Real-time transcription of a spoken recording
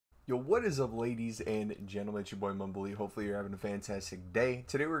Yo, what is up, ladies and gentlemen? It's your boy MumboElite. Hopefully you're having a fantastic day.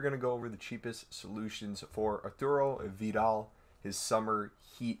 Today we're going to go over the cheapest solutions for Ante Vidal, his summer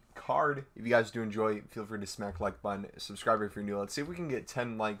heat card. If you guys do enjoy, feel free to smack the like button, subscribe if you're new. Let's see if we can get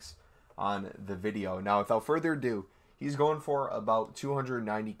 10 likes on the video. Now, without further ado, he's going for about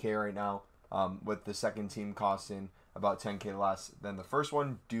 290k right now, with the second team costing about 10k less than the first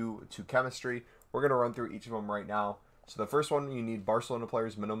one due to chemistry. We're going to run through each of them right now. So the first one, you need Barcelona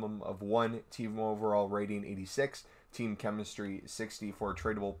players minimum of 1, team overall rating 86, team chemistry 60 for a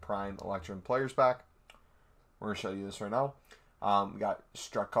tradable prime Electrum players pack. We're going to show you this right now. We got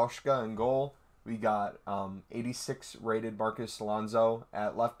Strakowska in goal. We got 86 rated Marcus Alonso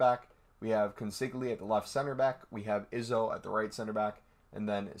at left back. We have Consigli at the left center back. We have Izzo at the right center back. And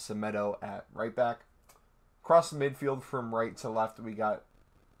then Semedo at right back. Across the midfield from right to left, we got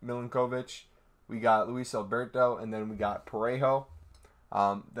Milinkovic. We got Luis Alberto, and then we got Parejo.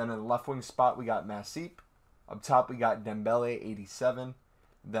 Then in the left wing spot, we got Masip. Up top, we got Dembele, 87.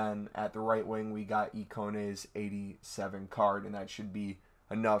 Then at the right wing, we got Ikone's 87 card, and that should be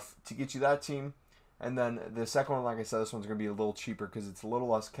enough to get you that team. And then the second one, like I said, this one's going to be a little cheaper because it's a little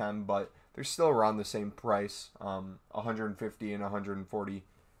less chem, but they're still around the same price, 150 and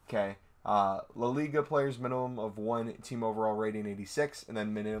 140k. La Liga players minimum of 1, team overall rating 86, and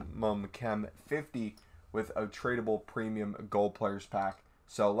then minimum chem 50 with a tradable premium gold players pack.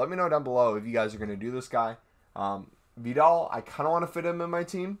 So let me know down below if you guys are going to do this guy. Vidal, I kind of want to fit him in my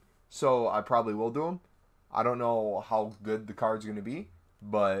team, so I probably will do him. I don't know how good the card's going to be,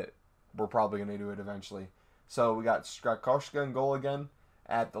 but we're probably going to do it eventually. So we got Strakowska in goal again.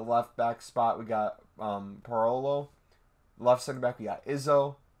 At the left back spot, we got Parolo. Left center back, we got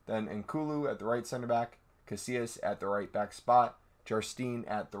Izzo. Then Nkulu at the right center back, Casillas at the right back spot, Jarstein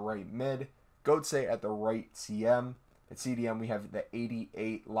at the right mid, Gotze at the right CM. At CDM, we have the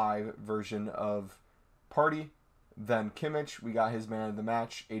 88 live version of Party. Then Kimmich, we got his man of the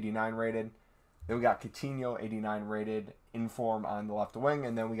match, 89 rated. Then we got Coutinho, 89 rated, Inform on the left wing.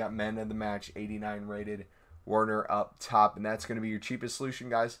 And then we got man of the match, 89 rated, Werner up top. And that's going to be your cheapest solution,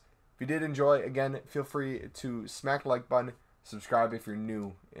 guys. If you did enjoy, again, feel free to smack the like button. Subscribe if you're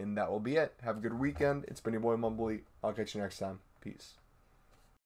new, and that will be it. Have a good weekend. It's been your boy MumboElite. I'll catch you next time. Peace.